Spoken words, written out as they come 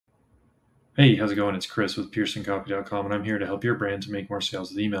Hey, how's it going? It's Chris with PearsonCopy.com, and I'm here to help your brand to make more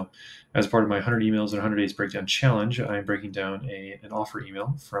sales with email. As part of my 100 emails in 100 days breakdown challenge, I'm breaking down an offer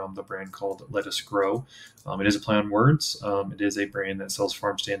email from the brand called Let Us Grow. It is a play on words. It is a brand that sells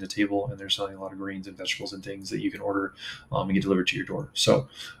farm stand to table, and they're selling a lot of greens and vegetables and things that you can order and get delivered to your door. So,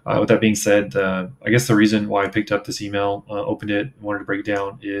 with that being said, I guess the reason why I picked up this email, opened it, wanted to break it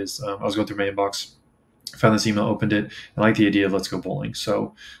down is I was going through my inbox, found this email, opened it, and I like the idea of let's go bowling.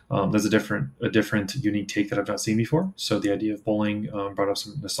 So there's a different, unique take that I've not seen before. So the idea of bowling brought up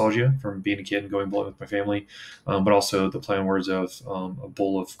some nostalgia from being a kid and going bowling with my family, but also the play on words of a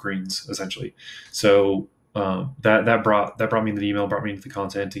bowl of greens, essentially. So that brought me to the email, brought me to the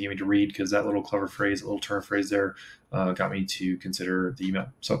content to get me to read, because that little clever phrase, a little turn phrase there, got me to consider the email.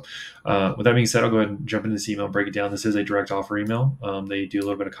 So with that being said, I'll go ahead and jump into this email, break it down. This is a direct offer email. They do a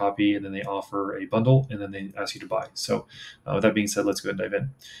little bit of copy, and then they offer a bundle, and then they ask you to buy. So with that being said, let's go ahead and dive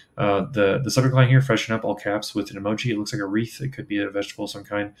in. The subject line here, freshen up, all caps with an emoji. It looks like a wreath. It could be a vegetable of some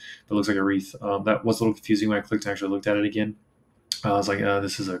kind, but it looks like a wreath. That was a little confusing when I clicked and actually looked at it again. I was like,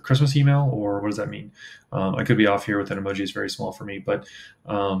 this is a Christmas email, or what does that mean? I could be off here with an emoji. It's very small for me, but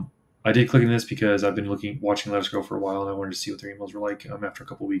I did click on this because I've been watching Let Us Go for a while, and I wanted to see what their emails were like after a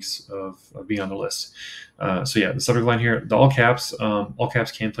couple of weeks of being on the list. So yeah, the subject line here, the all caps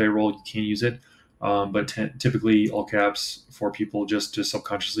can play a role. You can use it, but typically all caps for people just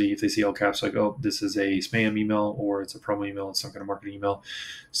subconsciously, if they see all caps, like, oh, this is a spam email or it's a promo email, it's some kind of marketing email.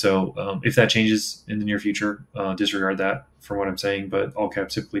 So if that changes in the near future, disregard that from what I'm saying. But all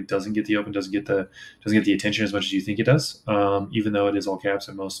caps typically doesn't get the open, doesn't get the attention as much as you think it does, even though it is all caps,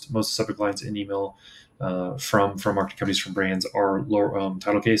 and most subject lines in email from marketing companies, from brands, are lower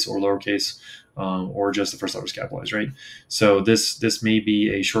title case or lowercase, or just the first letters capitalized, right? So this may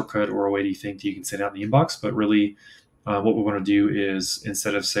be a shortcut or a way to think that you can send out in the inbox, but really what we want to do is,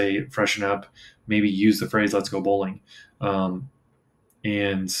 instead of say freshen up, maybe use the phrase let's go bowling.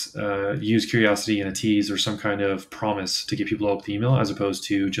 And use curiosity and a tease or some kind of promise to get people to open the email, as opposed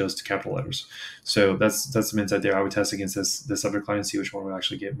to just capital letters. So that's some insight there. I would test against this subject line and see which one would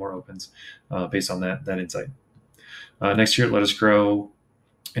actually get more opens based on that insight. Next year, Let Us Grow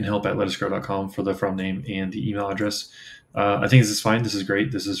and help at letusgrow.com for the from name and the email address. I think this is fine. This is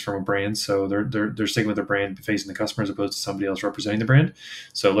great. This is from a brand, so they're sticking with their brand, facing the customer, as opposed to somebody else representing the brand.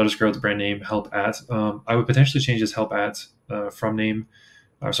 So Let Us Grow, the brand name, help at. I would potentially change this help at from name,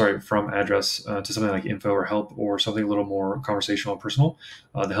 from address, to something like info or help, or something a little more conversational and personal.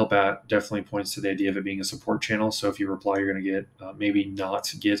 The help at definitely points to the idea of it being a support channel. So if you reply, you're going to get maybe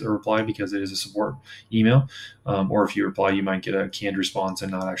not get a reply because it is a support email, or if you reply, you might get a canned response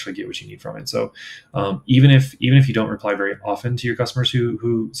and not actually get what you need from it. So even if you don't reply very often to your customers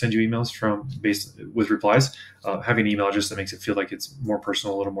who send you emails from based with replies, having an email address that makes it feel like it's more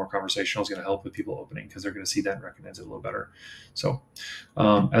personal, a little more conversational, is going to help with people opening, because they're going to see that and recognize it a little better. So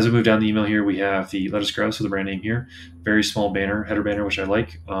as we move down the email here, we have the Let Us Grow, so the brand name here, very small banner, header banner, which I like.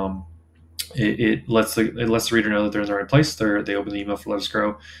 It lets the reader know that they're in the right place. They open the email for Let Us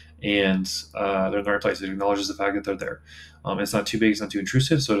Grow, and they're in the right place. It acknowledges the fact that they're there. It's not too big, it's not too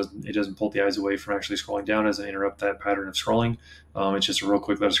intrusive, so it doesn't pull the eyes away from actually scrolling down, it doesn't interrupt that pattern of scrolling. It's just a real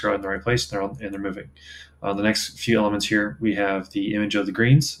quick Let Us Grow in the right place, and they're moving. The next few elements here, we have the image of the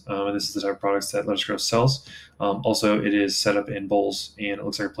greens, and this is the type of products that Let Us Grow sells. Also, it is set up in bowls, and it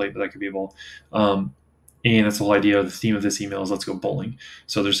looks like a plate, but that could be a bowl. And that's the whole idea of the theme of this email is let's go bowling.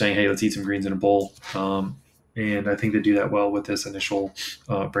 So they're saying, hey, let's eat some greens in a bowl. And I think they do that well with this initial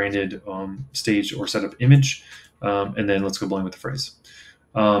branded stage or setup image. And then let's go bowling with the phrase.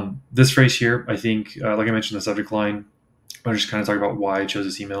 This phrase here, I think, like I mentioned, the subject line, I'll just kind of talk about why I chose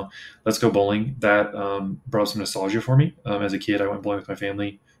this email. Let's go bowling. That brought some nostalgia for me. As a kid, I went bowling with my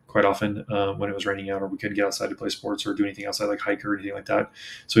family quite often when it was raining out, or we couldn't get outside to play sports or do anything outside, like hike or anything like that.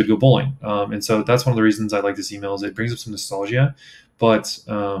 So we'd go bowling. And so that's one of the reasons I like this email, is it brings up some nostalgia. But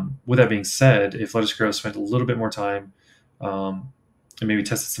with that being said, if Let Us Grow spent a little bit more time and maybe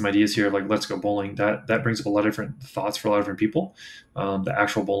tested some ideas here, like let's go bowling, that brings up a lot of different thoughts for a lot of different people. The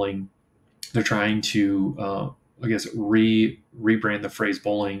actual bowling, they're trying to, I guess, rebrand the phrase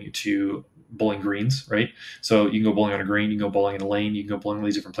bowling to bowling greens, right? So you can go bowling on a green, you can go bowling in a lane, you can go bowling in all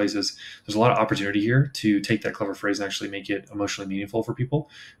these different places. There's a lot of opportunity here to take that clever phrase and actually make it emotionally meaningful for people.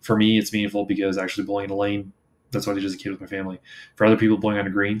 For me, it's meaningful because actually bowling in a lane, that's what I did as a kid with my family. For other people, bowling on a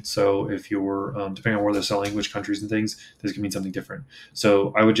green, so if you're, depending on where they're selling, which countries and things, this can mean something different.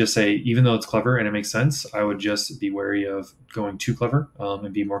 So I would just say, even though it's clever and it makes sense, I would just be wary of going too clever,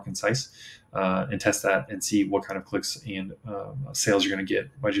 and be more concise, and test that and see what kind of clicks and sales you're going to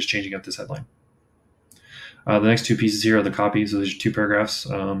get by just changing up this headline. The next two pieces here are the copy. So there's two paragraphs.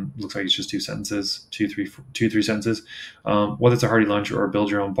 Looks like it's just two sentences, three sentences. Whether it's a hearty lunch or build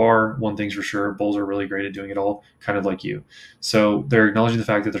your own bar, one thing's for sure, bowls are really great at doing it all, kind of like you. So they're acknowledging the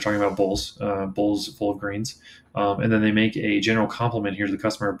fact that they're talking about bowls full of grains. And then they make a general compliment here to the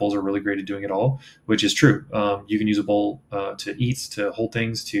customer. Bowls are really great at doing it all, which is true. You can use a bowl to eat, to hold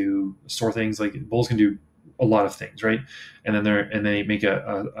things, to store things. Like bowls can do a lot of things, right? And then they make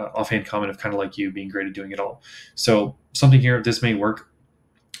a offhand comment of kind of like you being great at doing it all. So something here, this may work,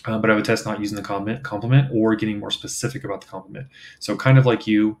 but I would test not using the compliment or getting more specific about the compliment. So kind of like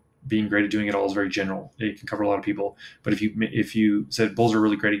you being great at doing it all is very general. It can cover a lot of people. But if you said bowls are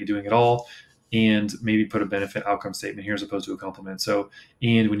really great at doing it all, and maybe put a benefit outcome statement here as opposed to a compliment. So,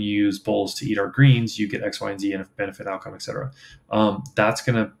 and when you use bowls to eat our greens, you get X, Y, and Z and a benefit outcome, etc. That's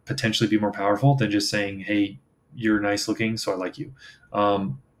going to potentially be more powerful than just saying, hey, you're nice looking, so I like you.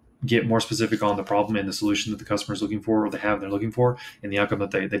 Get more specific on the problem and the solution that the customer is looking for, or they're looking for, and the outcome that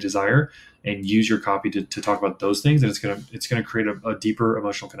they desire, and use your copy to talk about those things. And it's gonna create a deeper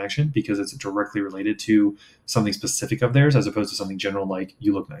emotional connection because it's directly related to something specific of theirs as opposed to something general like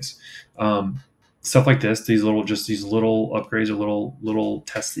you look nice. Stuff like this, these little upgrades or little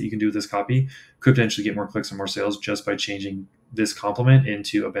tests that you can do with this copy could potentially get more clicks and more sales just by changing this compliment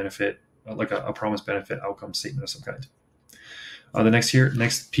into a benefit, like a promised benefit outcome statement of some kind. The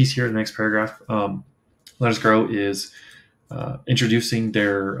next piece here, the next paragraph, Let Us Grow is introducing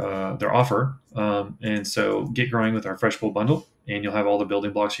their offer. And so get growing with our Fresh Bowl bundle, and you'll have all the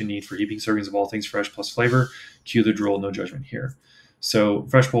building blocks you need for heaping servings of all things fresh plus flavor. Cue the drool, no judgment here. So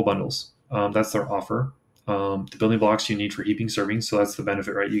Fresh Bowl bundles, that's their offer. The building blocks you need for heaping servings. So that's the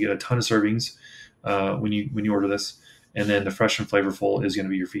benefit, right? You get a ton of servings when you order this. And then the fresh and flavorful is going to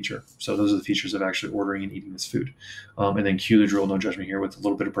be your feature. So those are the features of actually ordering and eating this food. And then cue the drool, no judgment here, with a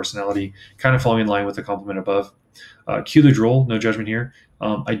little bit of personality, kind of falling in line with the compliment above. Cue the drool, no judgment here.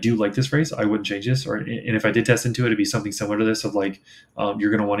 I do like this phrase. I wouldn't change this. And if I did test into it, it'd be something similar to this of like,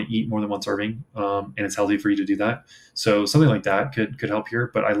 you're going to want to eat more than one serving, and it's healthy for you to do that. So something like that could help here.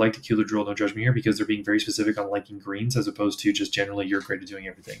 But I like to cue the drool, no judgment here because they're being very specific on liking greens as opposed to just generally you're great at doing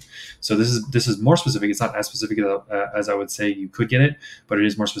everything. So this is more specific. It's not as specific as I would say you could get it, but it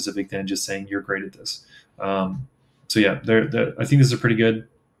is more specific than just saying you're great at this. So yeah, I think this is a pretty good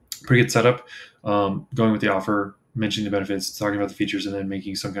setup. Going with the offer, mentioning the benefits, talking about the features, and then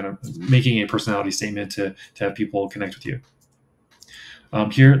making a personality statement to have people connect with you.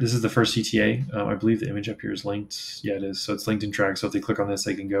 Here, this is the first CTA. I believe the image up here is linked. Yeah, it is. So it's linked in track. So if they click on this,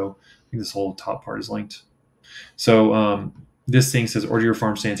 they can go. I think this whole top part is linked. So this thing says, order your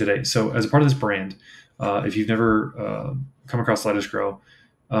farm stand today. So as a part of this brand, if you've never come across Let Us Grow,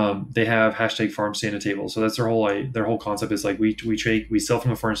 they have hashtag farm stand to table. So that's their whole concept is like we sell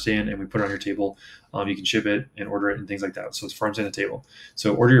from a farm stand and we put it on your table. You can ship it and order it and things like that. So it's farm stand to table.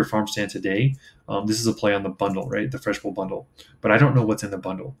 So order your farm stand today. This is a play on the bundle, right? The Fresh Bowl bundle. But I don't know what's in the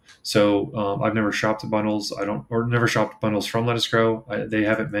bundle. So I've never shopped bundles. Never shopped bundles from Let Us Grow. They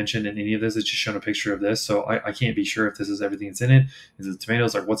haven't mentioned in any of this. It's just shown a picture of this. So I can't be sure if this is everything that's in it. Is it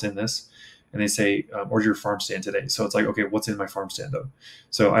tomatoes? Like what's in this? And they say, order your farm stand today. So it's like, okay, what's in my farm stand though?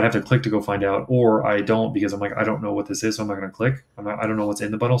 So I'd have to click to go find out, or I don't because I'm like, I don't know what this is, so I'm not going to click. I don't know what's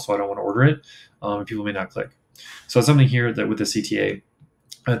in the bundle, so I don't want to order it. And people may not click. So it's something here that with the CTA,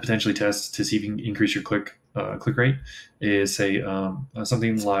 I'd potentially test to see if you can increase your click rate is say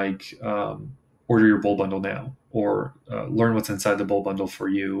something like order your bowl bundle now, or learn what's inside the bowl bundle for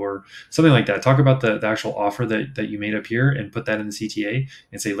you, or something like that. Talk about the actual offer that you made up here and put that in the CTA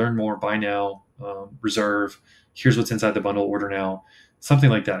and say, learn more, buy now, reserve, here's what's inside the bundle, order now, something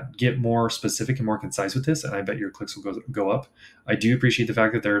like that. Get more specific and more concise with this, and I bet your clicks will go up. I do appreciate the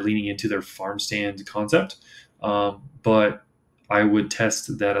fact that they're leaning into their farm stand concept, but I would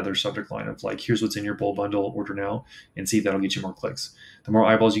test that other subject line of like, here's what's in your bowl bundle, order now, and see if that'll get you more clicks. The more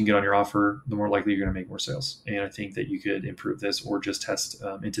eyeballs you can get on your offer, the more likely you're going to make more sales. And I think that you could improve this or just test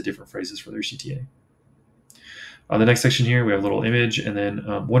into different phrases for their CTA. The next section here, we have a little image, and then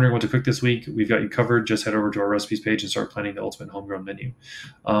wondering what to cook this week. We've got you covered. Just head over to our recipes page and start planning the ultimate homegrown menu.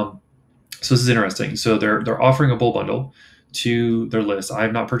 So this is interesting. So they're offering a bowl bundle to their list. I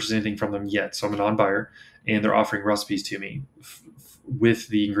have not purchased anything from them yet, so I'm a non-buyer, and they're offering recipes to me with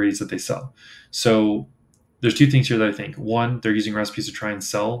the ingredients that they sell. So there's two things here that I think. One, they're using recipes to try and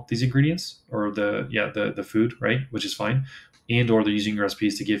sell these ingredients or the food, right? Which is fine. And or they're using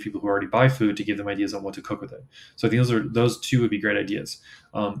recipes to give people who already buy food to give them ideas on what to cook with it. So I think those two would be great ideas.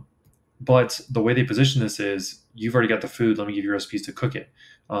 But the way they position this is, you've already got the food. Let me give you recipes to cook it.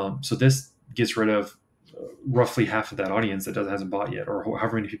 So this gets rid of roughly half of that audience that hasn't bought yet, or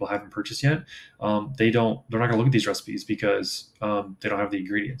however many people haven't purchased yet, they're not going to look at these recipes because they don't have the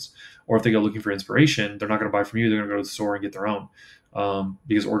ingredients. Or if they go looking for inspiration, they're not going to buy from you. They're going to go to the store and get their own,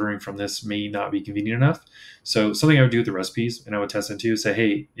 because ordering from this may not be convenient enough. So something I would do with the recipes, and I would test into, say,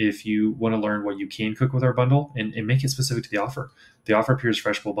 hey, if you want to learn what you can cook with our bundle, and make it specific to the offer. The offer appears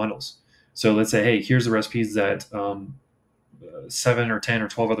fresh bowl bundles. So let's say, hey, here's the recipes that 7 or 10 or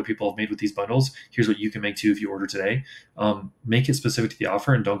 12 other people have made with these bundles. Here's what you can make too if you order today. Make it specific to the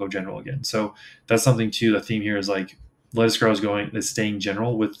offer and don't go general again. So that's something too. The theme here is like Lettuce Grow is staying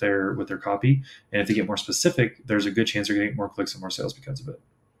general with their copy. And if they get more specific, there's a good chance they're getting more clicks and more sales because of it.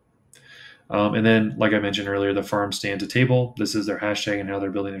 And then, like I mentioned earlier, the farm stand to table. This is their hashtag and how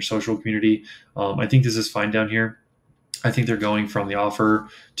they're building their social community. I think this is fine down here. I think they're going from the offer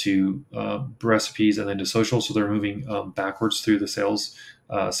to recipes and then to social. So they're moving backwards through the sales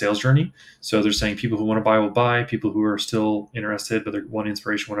journey. So they're saying people who want to buy will buy, people who are still interested, but they want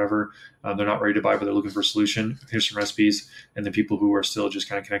inspiration, whatever. They're not ready to buy, but they're looking for a solution. Here's some recipes. And then people who are still just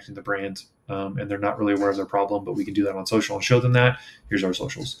kind of connecting the brand and they're not really aware of their problem, but we can do that on social and show them that. Here's our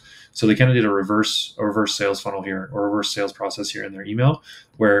socials. So they kind of did a reverse sales funnel here, or reverse sales process here in their email,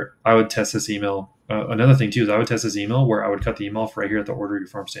 where I would test this email. Another thing too is I would test this email where I would cut the email off right here at the order your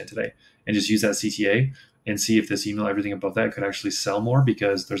farm stand today and just use that CTA and see if this email, everything above that could actually sell more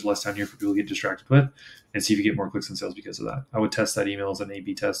because there's less down here for people to get distracted with, and see if you get more clicks and sales because of that. I would test that email as an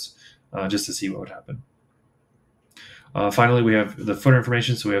A/B test just to see what would happen. Finally, we have the footer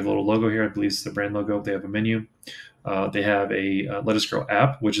information. So we have a little logo here. I believe it's the brand logo. They have a menu. They have a Lettuce Grow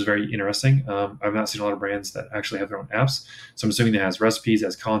app, which is very interesting. I've not seen a lot of brands that actually have their own apps. So I'm assuming that has recipes,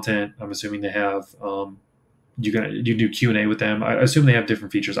 has content. I'm assuming they have you do Q&A with them. I assume they have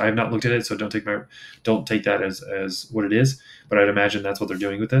different features. I have not looked at it, so don't take that as what it is. But I'd imagine that's what they're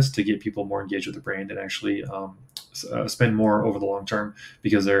doing with this to get people more engaged with the brand and actually spend more over the long term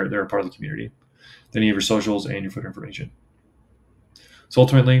because they're a part of the community. Then you have your socials and your footer information. So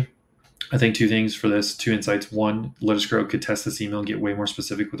ultimately, I think two things for this, two insights. One, Lettuce Grow could test this email and get way more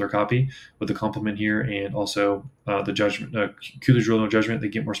specific with their copy with the compliment here, and also the judgment, Coolidge Rule, no judgment. They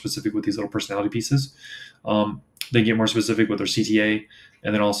get more specific with these little personality pieces. They get more specific with their CTA,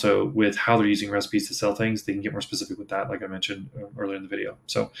 and then also with how they're using recipes to sell things. They can get more specific with that, like I mentioned earlier in the video.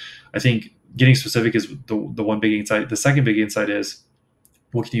 So I think getting specific is the one big insight. The second big insight is,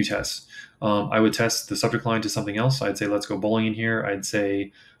 what can you test? I would test the subject line to something else. I'd say, let's go bowling in here. I'd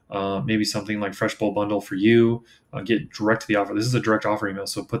say maybe something like fresh bowl bundle for you. Get direct to the offer. This is a direct offer email.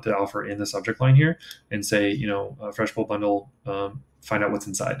 So put the offer in the subject line here and say, fresh bowl bundle, find out what's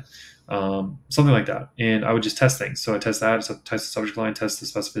inside. Something like that. And I would just test things. So I test that, so test the subject line, test the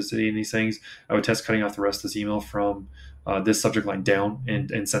specificity in these things. I would test cutting off the rest of this email from this subject line down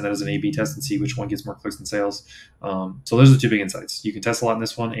and send that as an A/B test and see which one gets more clicks and sales. So those are the two big insights. You can test a lot in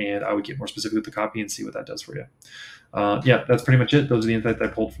this one, and I would get more specific with the copy and see what that does for you. Yeah, that's pretty much it. Those are the insights I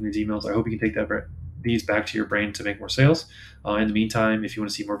pulled from these emails. I hope you can take these back to your brain to make more sales. In the meantime, if you want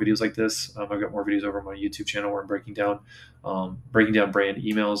to see more videos like this, I've got more videos over on my YouTube channel where I'm breaking down brand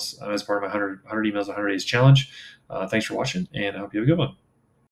emails as part of my 100 emails, 100 days challenge. Thanks for watching, and I hope you have a good one.